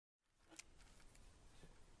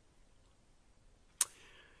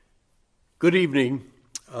Good evening.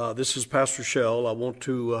 This is Pastor Shel. I want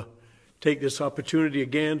to take this opportunity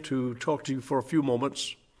again to talk to you for a few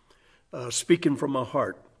moments, speaking from my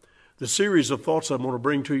heart. The series of thoughts I'm going to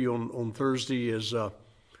bring to you on Thursday is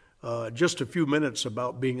just a few minutes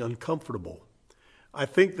about being uncomfortable. I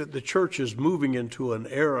think that the church is moving into an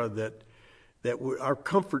era that our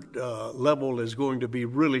comfort level is going to be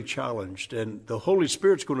really challenged, and the Holy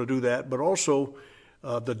Spirit's going to do that, but also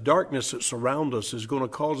the darkness that surrounds us is going to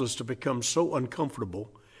cause us to become so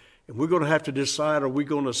uncomfortable, and we're going to have to decide, are we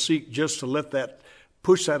going to seek just to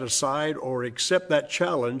push that aside, or accept that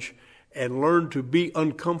challenge and learn to be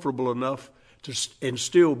uncomfortable enough and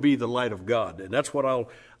still be the light of God. And that's what I'll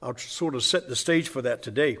sort of set the stage for that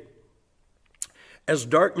today. As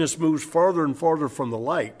darkness moves farther and farther from the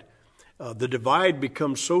light, the divide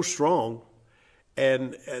becomes so strong,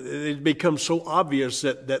 and it becomes so obvious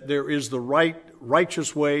that there is the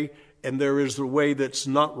righteous way and there is the way that's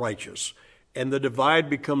not righteous. And the divide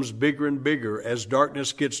becomes bigger and bigger as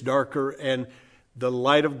darkness gets darker, and the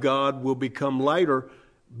light of God will become lighter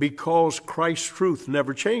because Christ's truth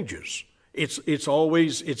never changes. It's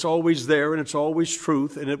always there, and it's always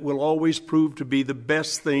truth, and it will always prove to be the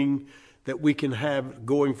best thing that we can have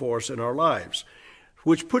going for us in our lives,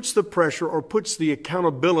 which puts the pressure or puts the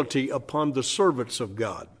accountability upon the servants of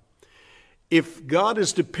God. If God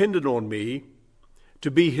is dependent on me to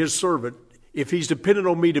be his servant, if he's dependent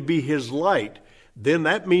on me to be his light, then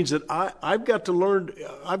that means that I've got to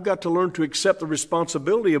learn to accept the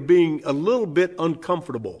responsibility of being a little bit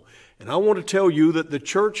uncomfortable. And I want to tell you that the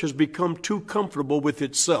church has become too comfortable with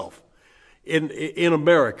itself in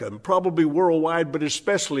America, and probably worldwide, but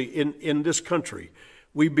especially in this country.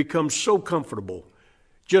 We've become so comfortable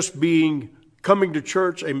just coming to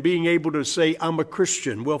church and being able to say, I'm a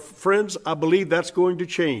Christian. Well, friends, I believe that's going to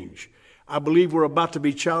change. I believe we're about to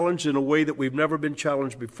be challenged in a way that we've never been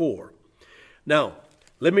challenged before. Now,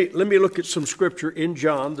 let me look at some scripture in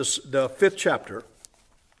John, the 5th chapter.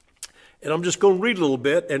 And I'm just going to read a little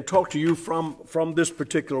bit and talk to you from this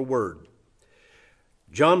particular word.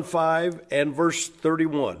 John 5 and verse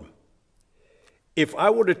 31. If I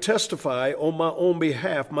were to testify on my own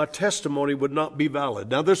behalf, my testimony would not be valid.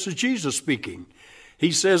 Now, this is Jesus speaking.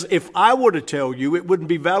 He says, if I were to tell you, it wouldn't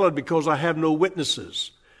be valid because I have no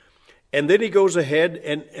witnesses. And then he goes ahead,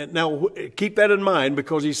 and now keep that in mind,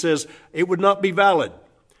 because he says it would not be valid.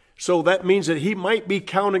 So that means that he might be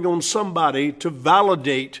counting on somebody to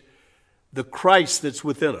validate the Christ that's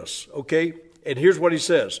within us, okay? And here's what he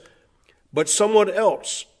says. But someone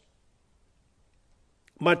else,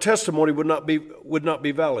 my testimony would not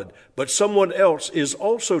be valid. But someone else is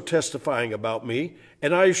also testifying about me,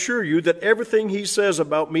 and I assure you that everything he says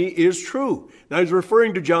about me is true. Now he's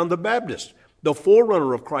referring to John the Baptist, the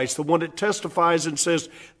forerunner of Christ, the one that testifies and says,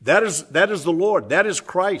 that is the Lord, that is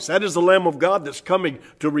Christ, that is the Lamb of God that's coming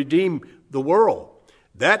to redeem the world.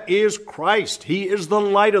 That is Christ. He is the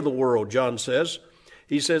light of the world, John says.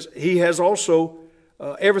 He says, he has also,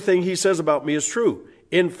 everything he says about me is true.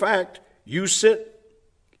 In fact, you sent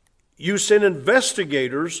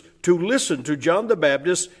investigators to listen to John the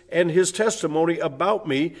Baptist and his testimony about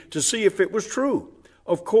me to see if it was true.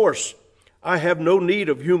 Of course, I have no need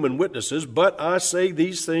of human witnesses, but I say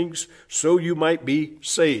these things so you might be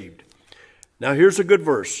saved. Now here's a good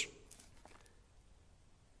verse.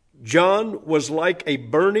 John was like a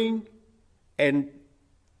burning and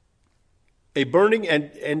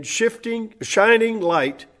shining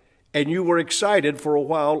light, and you were excited for a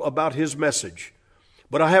while about his message.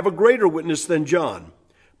 But I have a greater witness than John,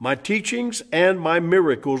 my teachings and my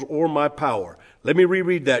miracles or my power. Let me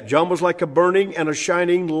reread that. John was like a burning and a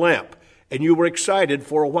shining lamp, and you were excited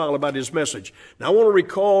for a while about his message. Now I want to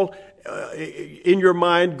recall in your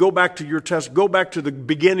mind, go back to the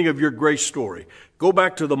beginning of your grace story. Go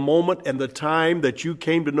back to the moment and the time that you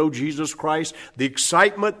came to know Jesus Christ, the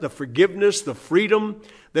excitement, the forgiveness, the freedom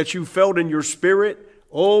that you felt in your spirit.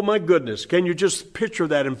 Oh my goodness, can you just picture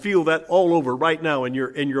that and feel that all over right now in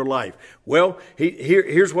your life? Well,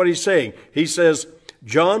 here's what he's saying. He says,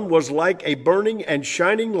 John was like a burning and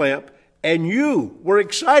shining lamp, and you were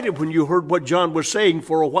excited when you heard what John was saying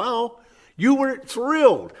for a while. You were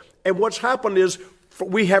thrilled. And what's happened is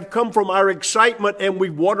we have come from our excitement and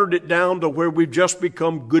we watered it down to where we've just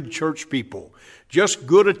become good church people, just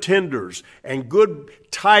good attenders and good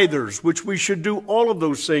tithers, which we should do all of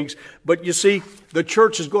those things. But you see, the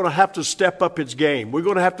church is going to have to step up its game. We're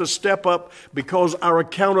going to have to step up because our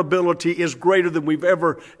accountability is greater than we've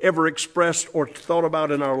ever expressed or thought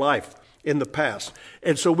about in our life. in the past.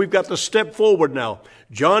 And so we've got to step forward now.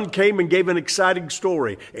 John came and gave an exciting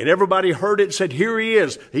story, and everybody heard it and said, here he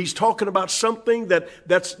is. He's talking about something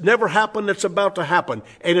that's never happened, that's about to happen.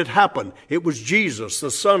 And it happened. It was Jesus,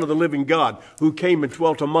 the Son of the living God, who came and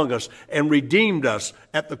dwelt among us and redeemed us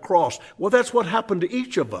at the cross. Well, that's what happened to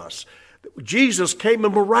each of us. Jesus came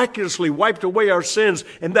and miraculously wiped away our sins,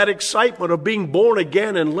 and that excitement of being born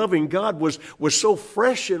again and loving God was so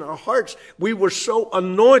fresh in our hearts. We were so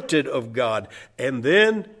anointed of God. And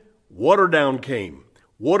then watered down came.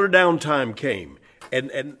 Watered down time came.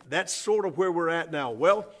 And that's sort of where we're at now.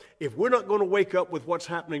 Well, if we're not going to wake up with what's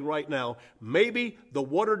happening right now, maybe the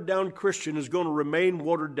watered down Christian is going to remain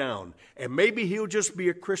watered down. And maybe he'll just be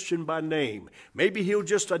a Christian by name. Maybe he'll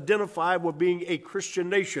just identify with being a Christian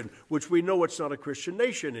nation, which we know it's not a Christian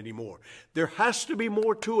nation anymore. There has to be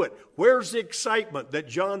more to it. Where's the excitement that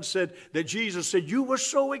John said, that Jesus said, you were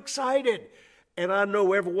so excited? And I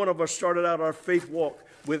know every one of us started out our faith walk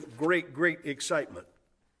with great, great excitement.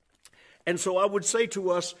 And so I would say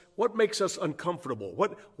to us, what makes us uncomfortable?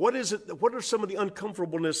 What is it? What are some of the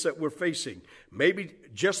uncomfortableness that we're facing? Maybe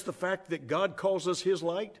just the fact that God calls us his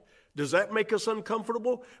light. Does that make us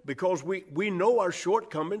uncomfortable? Because we know our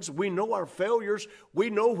shortcomings. We know our failures.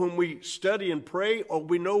 We know when we study and pray, or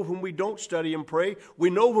we know when we don't study and pray.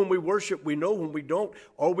 We know when we worship. We know when we don't.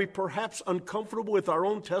 Are we perhaps uncomfortable with our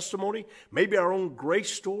own testimony? Maybe our own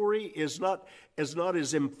grace story is not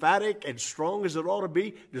as emphatic and strong as it ought to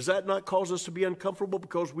be. Does that not cause us to be uncomfortable?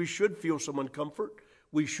 Because we should feel some uncomfort.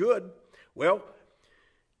 We should. Well,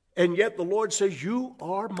 and yet the Lord says, you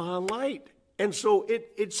are my light. And so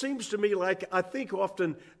it seems to me like I think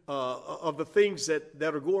often of the things that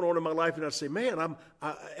are going on in my life, and I say, man,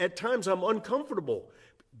 at times I'm uncomfortable.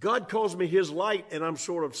 God calls me his light, and I'm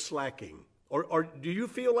sort of slacking. Or do you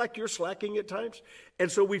feel like you're slacking at times?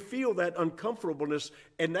 And so we feel that uncomfortableness,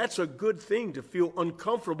 and that's a good thing, to feel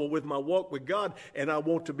uncomfortable with my walk with God, and I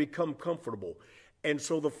want to become comfortable. And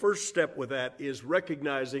so the first step with that is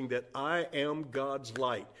recognizing that I am God's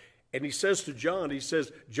light. And he says to John, he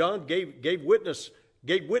says, John gave witness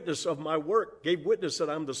of my work, gave witness that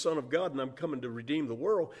I'm the Son of God and I'm coming to redeem the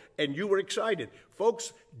world, and you were excited.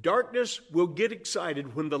 Folks, darkness will get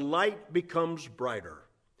excited when the light becomes brighter.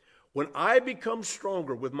 When I become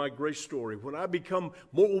stronger with my grace story, when I become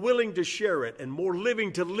more willing to share it and more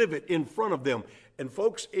living to live it in front of them. And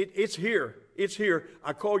folks, it's here. It's here.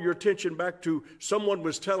 I call your attention back to someone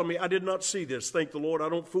was telling me, I did not see this, thank the Lord. I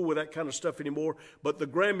don't fool with that kind of stuff anymore. But the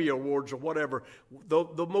Grammy Awards or whatever,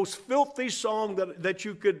 the most filthy song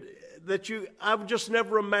that I've just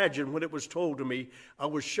never imagined when it was told to me. I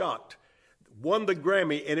was shocked. Won the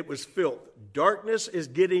Grammy, and it was filth. Darkness is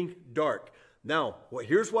getting dark. Now,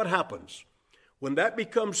 here's what happens. When that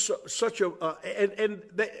becomes such a,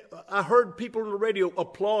 I heard people on the radio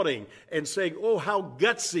applauding and saying, oh, how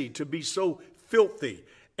gutsy to be so filthy.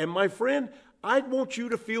 And my friend, I want you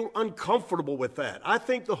to feel uncomfortable with that. I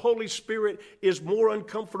think the Holy Spirit is more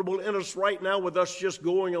uncomfortable in us right now with us just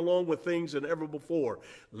going along with things than ever before.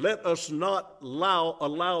 Let us not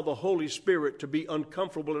allow the Holy Spirit to be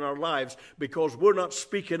uncomfortable in our lives, because we're not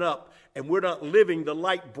speaking up and we're not living the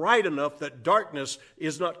light bright enough that darkness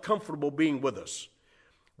is not comfortable being with us.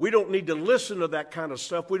 We don't need to listen to that kind of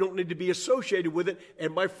stuff. We don't need to be associated with it.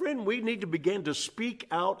 And my friend, we need to begin to speak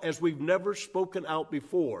out as we've never spoken out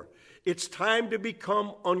before. It's time to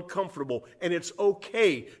become uncomfortable, and it's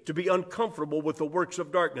okay to be uncomfortable with the works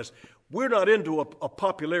of darkness. We're not into a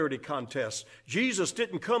popularity contest. Jesus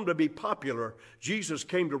didn't come to be popular. Jesus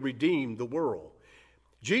came to redeem the world.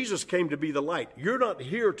 Jesus came to be the light. You're not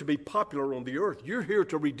here to be popular on the earth. You're here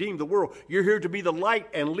to redeem the world. You're here to be the light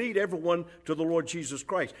and lead everyone to the Lord Jesus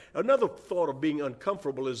Christ. Another thought of being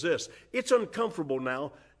uncomfortable is this. It's uncomfortable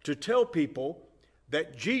now to tell people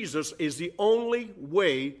that Jesus is the only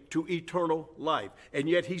way to eternal life. And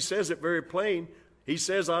yet he says it very plain. He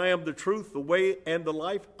says, I am the truth, the way, and the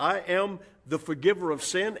life. I am the forgiver of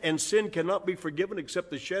sin, and sin cannot be forgiven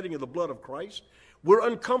except the shedding of the blood of Christ. We're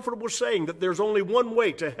uncomfortable saying that there's only one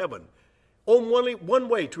way to heaven, only one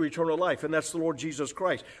way to eternal life, and that's the Lord Jesus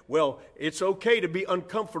Christ. Well, it's okay to be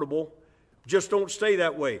uncomfortable. Just don't stay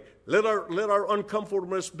that way. Let our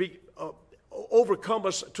uncomfortableness be overcome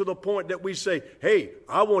us to the point that we say, hey,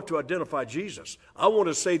 I want to identify Jesus. I want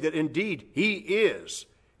to say that indeed He is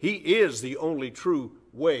the only true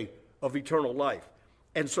way of eternal life.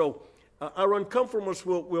 And so our uncomfortableness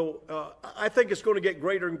I think it's going to get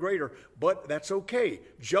greater and greater, but that's okay.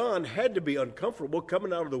 John had to be uncomfortable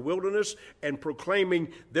coming out of the wilderness and proclaiming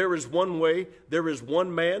there is one way, there is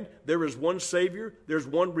one man, there is one Savior, there's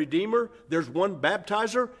one Redeemer, there's one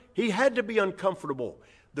baptizer. He had to be uncomfortable.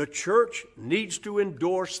 The church needs to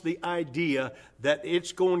endorse the idea that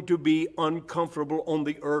it's going to be uncomfortable on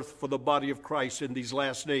the earth for the body of Christ in these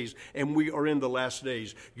last days, and we are in the last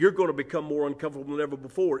days. You're going to become more uncomfortable than ever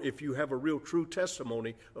before if you have a real true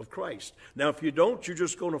testimony of Christ. Now, if you don't, you're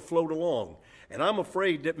just going to float along. And I'm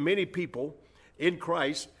afraid that many people in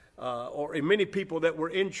Christ, or many people that were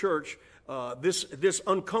in church, this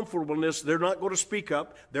uncomfortableness, they're not going to speak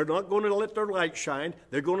up. They're not going to let their light shine.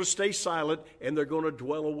 They're going to stay silent, and they're going to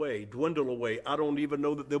dwindle away. I don't even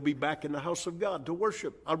know that they'll be back in the house of God to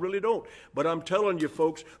worship. I really don't. But I'm telling you,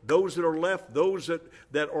 folks, those that are left, those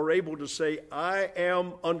that are able to say, I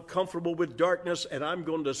am uncomfortable with darkness, and I'm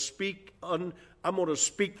going to speak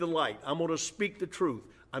the light. I'm going to speak the truth.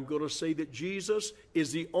 I'm going to say that Jesus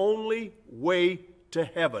is the only way to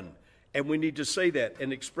heaven. And we need to say that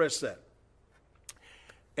and express that.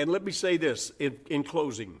 And let me say this in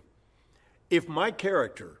closing. If my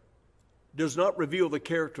character does not reveal the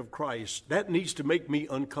character of Christ, that needs to make me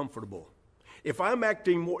uncomfortable. If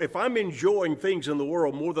I'm enjoying things in the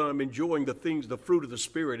world more than I'm enjoying the fruit of the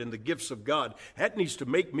Spirit and the gifts of God, that needs to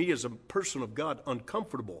make me as a person of God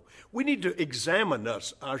uncomfortable. We need to examine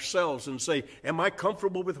ourselves and say, am I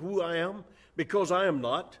comfortable with who I am? Because I am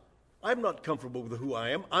not. I'm not comfortable with who I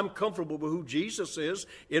am. I'm comfortable with who Jesus is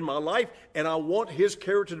in my life, and I want his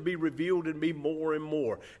character to be revealed in me more and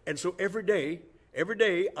more. And so every day,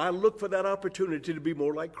 I look for that opportunity to be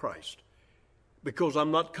more like Christ, because I'm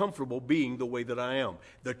not comfortable being the way that I am.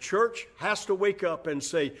 The church has to wake up and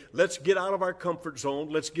say, let's get out of our comfort zone.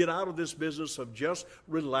 Let's get out of this business of just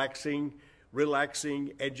relaxing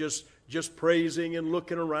and just praising and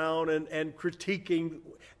looking around and critiquing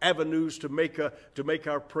avenues to make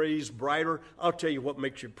our praise brighter. I'll tell you what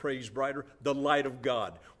makes your praise brighter: the light of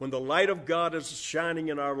God. When the light of God is shining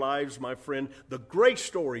in our lives, my friend, the great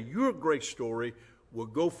story, your great story, will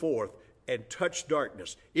go forth and touch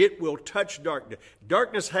darkness. It will touch darkness.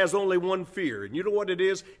 Darkness has only one fear, and you know what it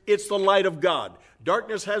is? It's the light of God.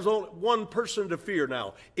 Darkness has only one person to fear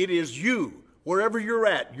now. It is you. Wherever you're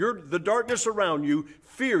at, the darkness around you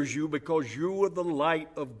fears you because you are the light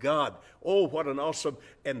of God. Oh, what an awesome,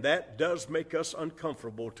 and that does make us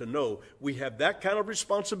uncomfortable to know we have that kind of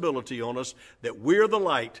responsibility on us, that we're the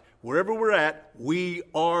light. Wherever we're at, we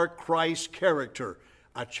are Christ's character.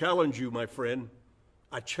 I challenge you, my friend.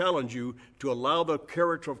 I challenge you to allow the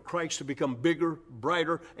character of Christ to become bigger,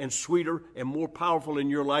 brighter, and sweeter and more powerful in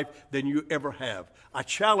your life than you ever have. I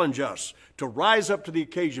challenge us to rise up to the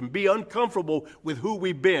occasion, be uncomfortable with who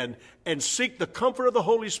we've been, and seek the comfort of the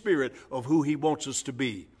Holy Spirit of who he wants us to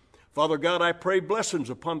be. Father God, I pray blessings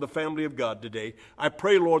upon the family of God today. I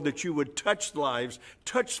pray, Lord, that you would touch lives,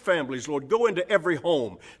 touch families, Lord. Go into every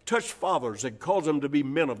home, touch fathers and cause them to be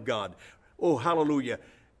men of God. Oh, hallelujah.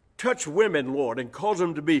 Touch women, Lord, and cause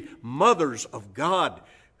them to be mothers of God,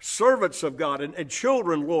 servants of God, and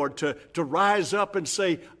children, Lord, to rise up and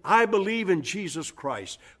say, I believe in Jesus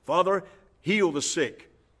Christ. Father, heal the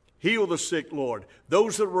sick. Heal the sick, Lord.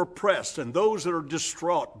 Those that are oppressed and those that are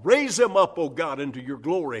distraught, raise them up, oh God, into your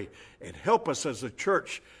glory, and help us as a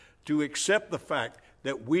church to accept the fact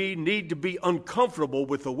that we need to be uncomfortable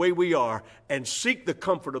with the way we are and seek the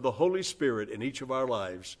comfort of the Holy Spirit in each of our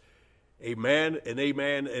lives. Amen and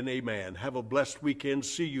amen and amen. Have a blessed weekend.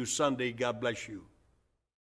 See you Sunday. God bless you.